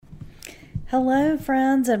Hello,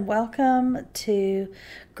 friends, and welcome to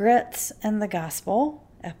Grits and the Gospel,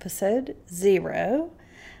 episode 0.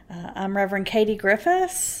 I'm Reverend Katie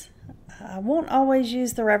Griffis. I won't always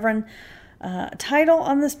use the Reverend title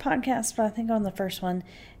on this podcast, but I think on the first one,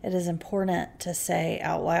 it is important to say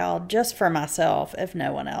out loud, just for myself, if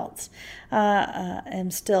no one else. I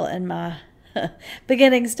am still in my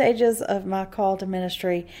beginning stages of my call to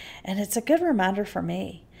ministry, and it's a good reminder for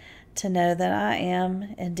me to know that I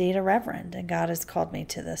am indeed a reverend and God has called me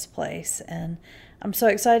to this place, and I'm so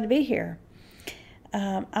excited to be here.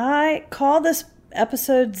 I call this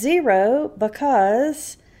episode 0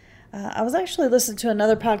 because I was actually listening to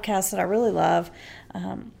another podcast that I really love,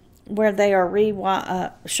 where they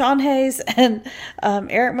are Sean Hayes and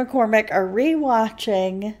Eric McCormick are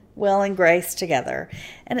rewatching Will and Grace together,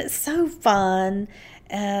 and it's so fun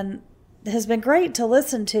and it has been great to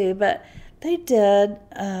listen to. But they did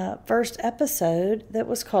a first episode that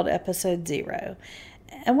was called episode 0.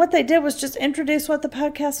 And what they did was just introduce what the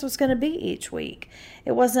podcast was going to be each week.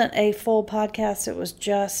 It wasn't a full podcast. It was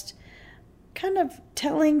just kind of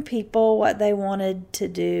telling people what they wanted to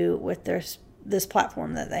do with this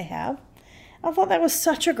platform that they have. I thought that was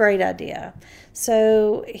such a great idea.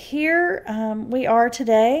 So here we are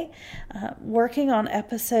today working on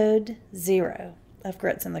episode 0 of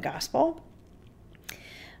Grits and the Gospel.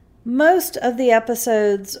 Most of the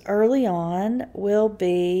episodes early on will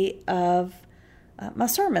be of my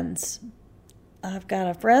sermons. I've got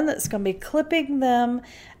a friend that's going to be clipping them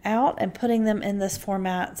out and putting them in this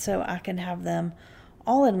format so I can have them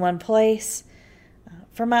all in one place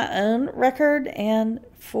for my own record and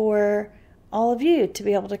for all of you to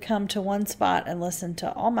be able to come to one spot and listen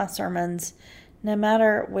to all my sermons no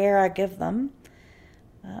matter where I give them.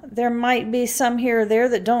 There might be some here or there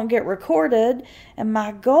that don't get recorded, and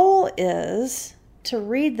my goal is to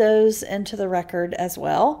read those into the record as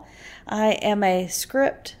well. I am a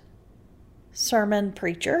script sermon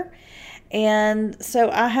preacher, and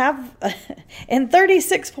so I have, in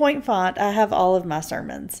 36-point font, I have all of my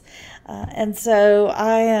sermons. And so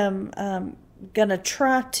I am going to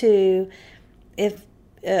try to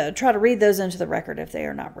read those into the record if they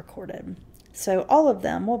are not recorded. So all of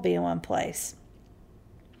them will be in one place.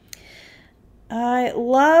 I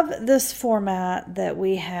love this format that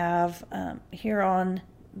we have here on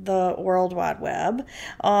the World Wide Web,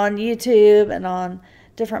 on YouTube and on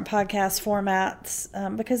different podcast formats,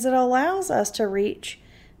 because it allows us to reach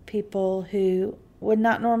people who would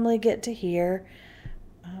not normally get to hear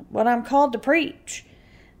what I'm called to preach.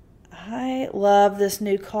 I love this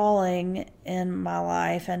new calling in my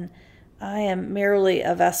life, and I am merely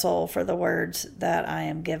a vessel for the words that I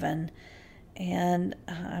am given. And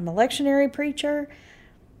I'm a lectionary preacher,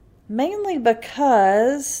 mainly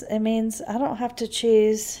because it means I don't have to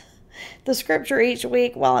choose the scripture each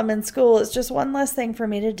week while I'm in school. It's just one less thing for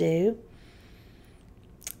me to do.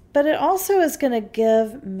 But it also is going to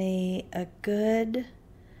give me a good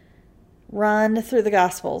run through the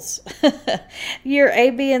Gospels. Year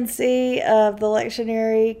A, B, and C of the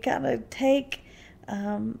lectionary kind of take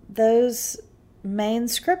those main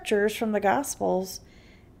scriptures from the Gospels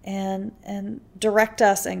and direct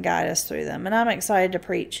us and guide us through them. And I'm excited to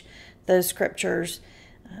preach those scriptures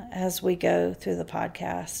as we go through the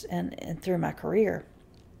podcast and through my career.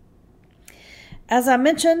 As I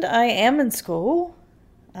mentioned, I am in school.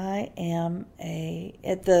 At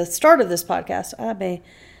the start of this podcast, I'm a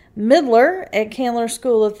middler at Candler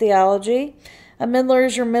School of Theology. A middler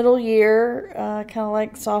is your middle year, kind of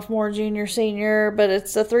like sophomore, junior, senior, but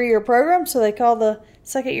it's a 3-year program, so they call the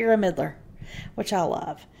second year a middler, which I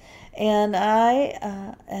love. And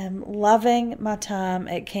I am loving my time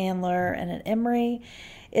at Candler and at Emory.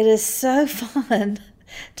 It is so fun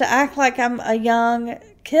to act like I'm a young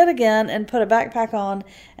kid again and put a backpack on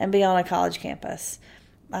and be on a college campus.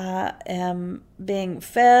 I am being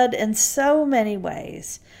fed in so many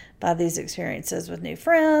ways by these experiences with new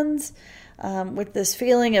friends, with this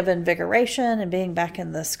feeling of invigoration and being back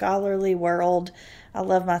in the scholarly world. I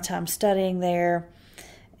love my time studying there.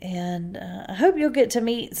 And I hope you'll get to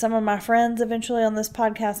meet some of my friends eventually on this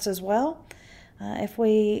podcast as well. If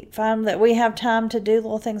we find that we have time to do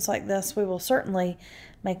little things like this, we will certainly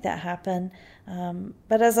make that happen.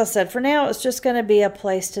 But as I said, for now, it's just going to be a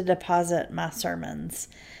place to deposit my sermons.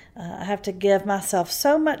 I have to give myself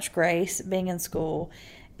so much grace being in school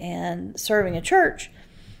and serving a church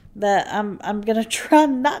that I'm going to try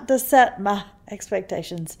not to set my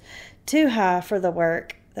expectations too high for the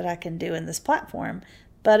work that I can do in this platform.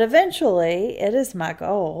 But eventually, it is my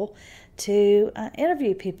goal to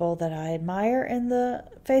interview people that I admire in the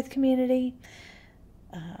faith community,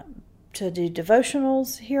 to do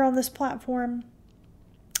devotionals here on this platform,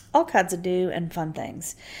 all kinds of new and fun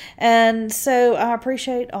things. And so I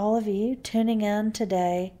appreciate all of you tuning in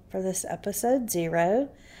today for this episode 0.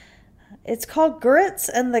 It's called Grits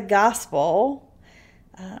and the Gospel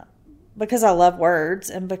because I love words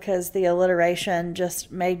and because the alliteration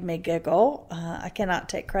just made me giggle. I cannot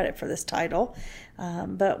take credit for this title,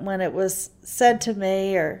 but when it was said to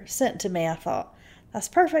me or sent to me, I thought, that's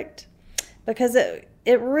perfect, because it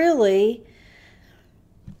really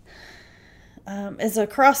is a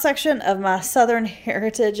cross-section of my Southern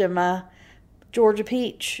heritage and my Georgia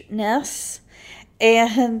peach-ness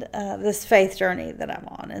and this faith journey that I'm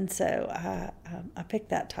on. And so I picked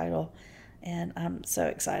that title, and I'm so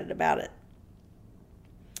excited about it.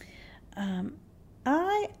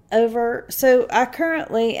 So I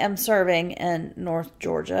currently am serving in North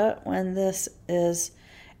Georgia. When this is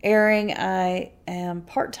airing, I am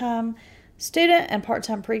part-time student and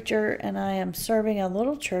part-time preacher, and I am serving a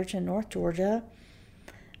little church in North Georgia,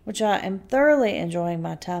 which I am thoroughly enjoying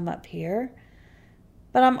my time up here.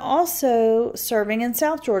 But I'm also serving in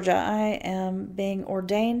South Georgia. I am being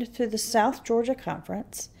ordained through the South Georgia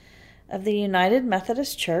Conference of the United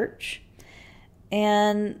Methodist Church.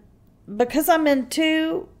 And because I'm in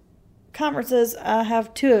 2 conferences, I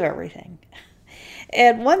have 2 of everything.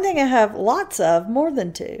 And one thing I have lots of, more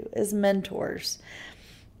than 2, is mentors.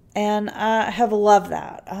 And I have loved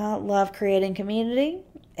that. I love creating community,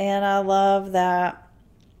 and I love that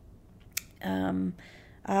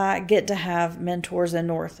I get to have mentors in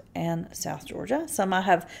North and South Georgia. Some I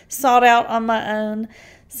have sought out on my own.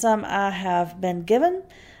 Some I have been given.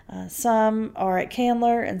 Some are at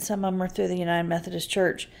Candler, and some of them are through the United Methodist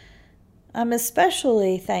Church. I'm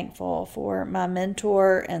especially thankful for my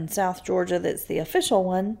mentor in South Georgia that's the official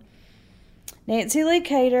one. Nancy Lee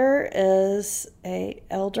Cater is a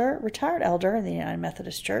retired elder in the United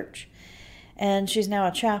Methodist Church, and she's now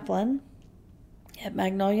a chaplain at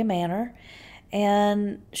Magnolia Manor.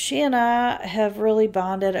 And she and I have really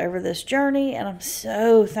bonded over this journey, and I'm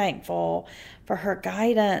so thankful for her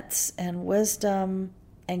guidance and wisdom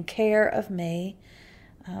and care of me.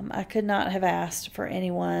 I could not have asked for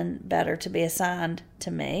anyone better to be assigned to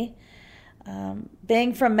me.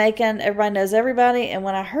 Being from Macon, everybody knows everybody, and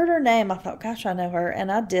when I heard her name, I thought, gosh, I know her, and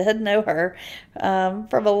I did know her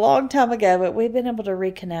from a long time ago, but we've been able to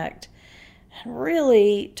reconnect and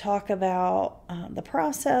really talk about the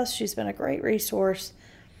process. She's been a great resource.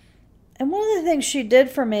 And one of the things she did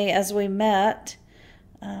for me as we met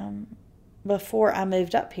before I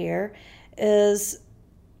moved up here is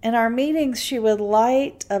in our meetings, she would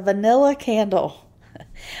light a vanilla candle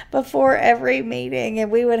before every meeting, and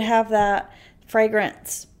we would have that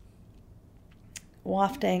fragrance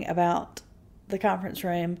wafting about the conference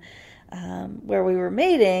room where we were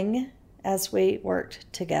meeting as we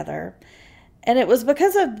worked together. And it was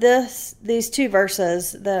because of these 2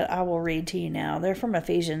 verses that I will read to you now. They're from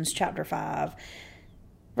Ephesians chapter 5.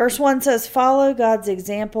 Verse 1 says, "Follow God's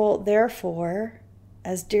example, therefore,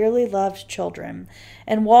 as dearly loved children,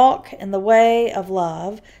 and walk in the way of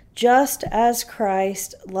love, just as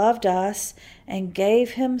Christ loved us and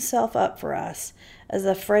gave himself up for us as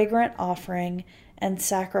a fragrant offering and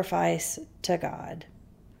sacrifice to God."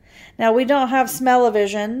 Now, we don't have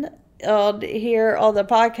smell-o-vision here on the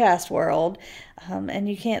podcast world, and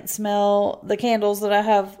you can't smell the candles that I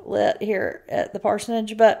have lit here at the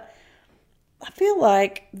parsonage, but I feel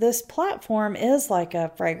like this platform is like a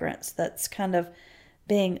fragrance that's kind of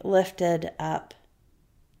being lifted up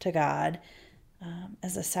to God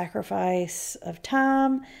as a sacrifice of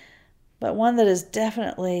time, but one that is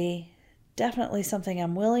definitely something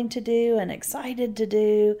I'm willing to do and excited to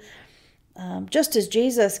do, just as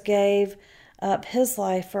Jesus gave up his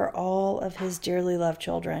life for all of his dearly loved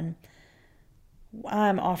children.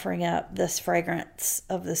 I'm offering up this fragrance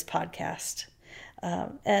of this podcast.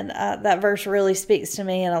 And that verse really speaks to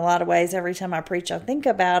me in a lot of ways. Every time I preach, I think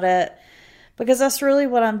about it, because that's really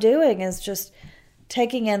what I'm doing, is just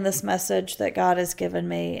taking in this message that God has given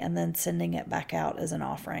me and then sending it back out as an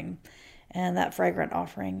offering. And that fragrant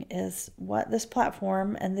offering is what this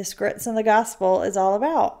platform and this Grits in the Gospel is all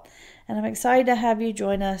about. And I'm excited to have you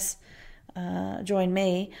join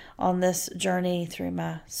me on this journey through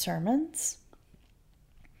my sermons.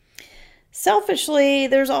 Selfishly,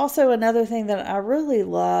 there's also another thing that I really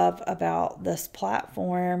love about this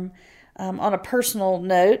platform. On a personal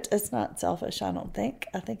note, it's not selfish, I don't think.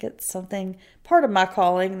 I think it's something, part of my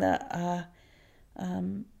calling that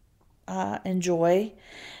I enjoy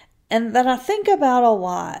and that I think about a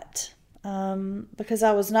lot. Because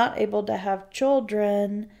I was not able to have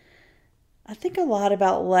children, I think a lot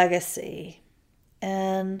about legacy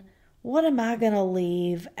and what am I going to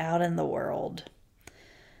leave out in the world?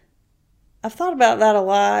 I've thought about that a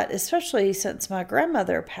lot, especially since my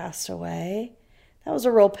grandmother passed away. That was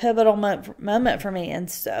a real pivotal moment for me in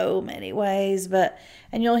so many ways.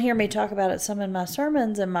 And you'll hear me talk about it some in my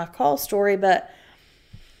sermons and my call story, but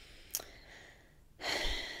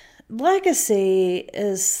legacy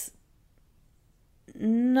is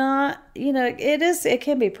not, it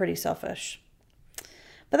can be pretty selfish.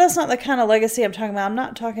 But that's not the kind of legacy I'm talking about. I'm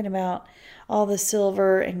not talking about all the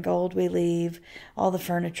silver and gold we leave, all the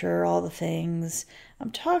furniture, all the things.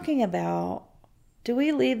 I'm talking about, do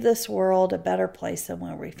we leave this world a better place than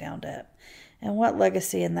where we found it? And what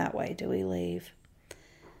legacy in that way do we leave?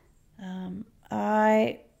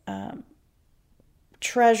 I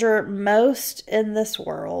treasure most in this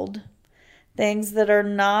world things that are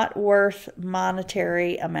not worth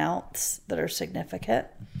monetary amounts that are significant,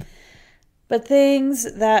 but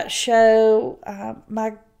things that show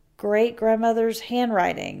my great-grandmother's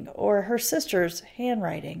handwriting or her sister's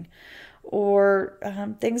handwriting, or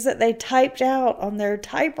things that they typed out on their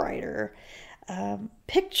typewriter,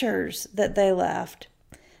 pictures that they left.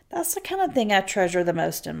 That's the kind of thing I treasure the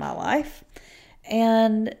most in my life.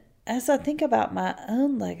 And as I think about my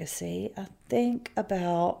own legacy, I think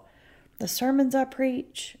about the sermons I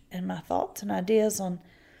preach and my thoughts and ideas on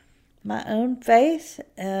my own faith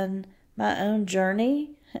and my own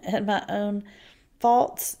journey and my own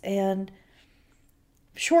faults and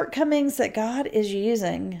shortcomings that God is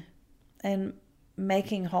using and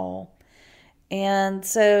making whole. And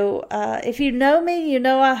so if you know me, you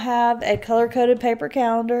know I have a color-coded paper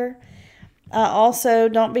calendar. I also,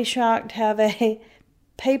 don't be shocked, have a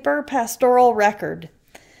paper pastoral record.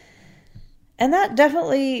 And that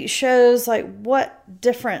definitely shows what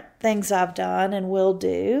different things I've done and will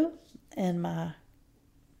do in my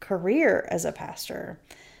career as a pastor.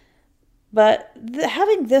 But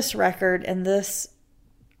having this record and this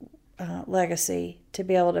legacy to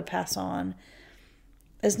be able to pass on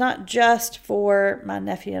is not just for my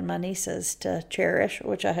nephew and my nieces to cherish,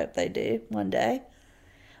 which I hope they do one day,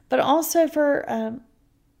 but also for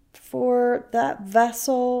that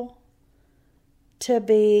vessel to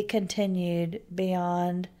be continued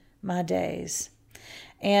beyond my days.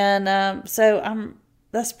 And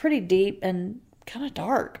that's pretty deep and kind of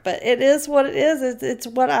dark, but it is what it is. It's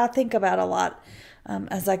what I think about a lot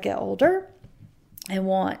as I get older and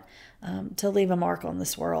want to leave a mark on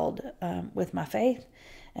this world with my faith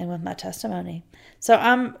and with my testimony. So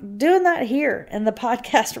I'm doing that here in the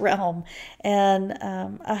podcast realm, and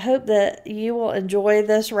I hope that you will enjoy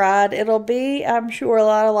this ride. It'll be, I'm sure, a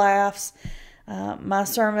lot of laughs. My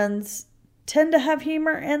sermons tend to have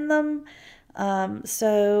humor in them,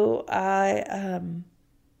 so I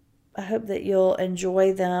hope that you'll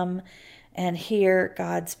enjoy them and hear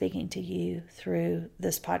God speaking to you through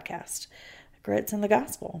this podcast, Grits in the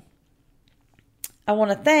Gospel. I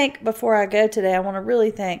want to thank, before I go today, I want to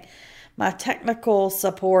really thank my technical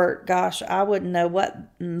support. Gosh, I wouldn't know what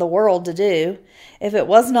in the world to do if it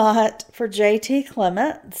was not for JT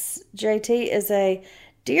Clements. JT is a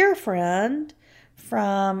dear friend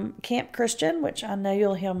from Camp Christian, which I know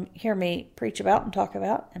you'll hear me preach about and talk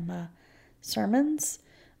about in my sermons.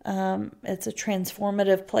 It's a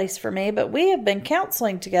transformative place for me, but we have been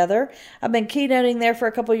counseling together. I've been keynoting there for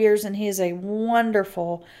a couple years, and he is a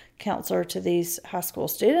wonderful counselor to these high school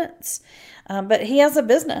students. But he has a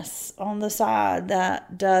business on the side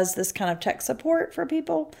that does this kind of tech support for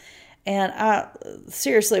people, and I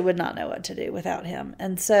seriously would not know what to do without him.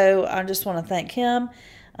 And so I just want to thank him.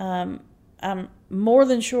 I'm more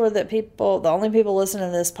than sure that the only people listening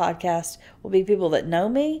to this podcast will be people that know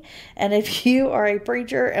me. And if you are a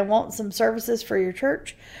preacher and want some services for your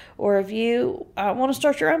church, or if you want to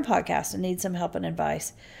start your own podcast and need some help and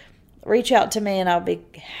advice, reach out to me and I'll be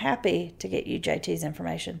happy to get you JT's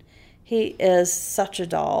information. He is such a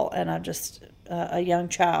doll, and I'm just a young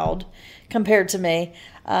child compared to me.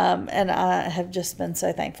 And I have just been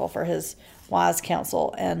so thankful for his wise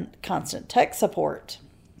counsel and constant tech support.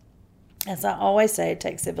 As I always say, it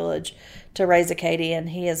takes a village to raise a Katie, and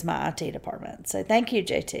he is my IT department. So thank you,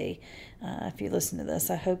 JT. If you listen to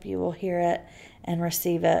this, I hope you will hear it and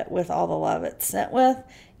receive it with all the love it's sent with.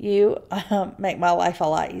 You make my life a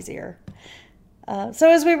lot easier.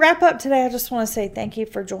 So as we wrap up today, I just want to say thank you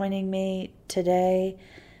for joining me today.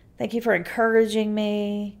 Thank you for encouraging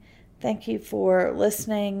me. Thank you for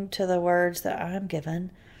listening to the words that I'm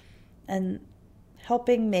given and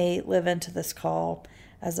helping me live into this call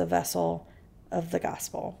as a vessel of the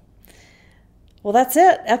gospel. Well, that's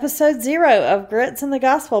it. Episode 0 of Grits in the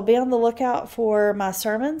Gospel. Be on the lookout for my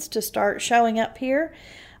sermons to start showing up here.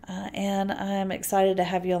 And I'm excited to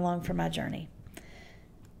have you along for my journey.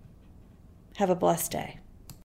 Have a blessed day.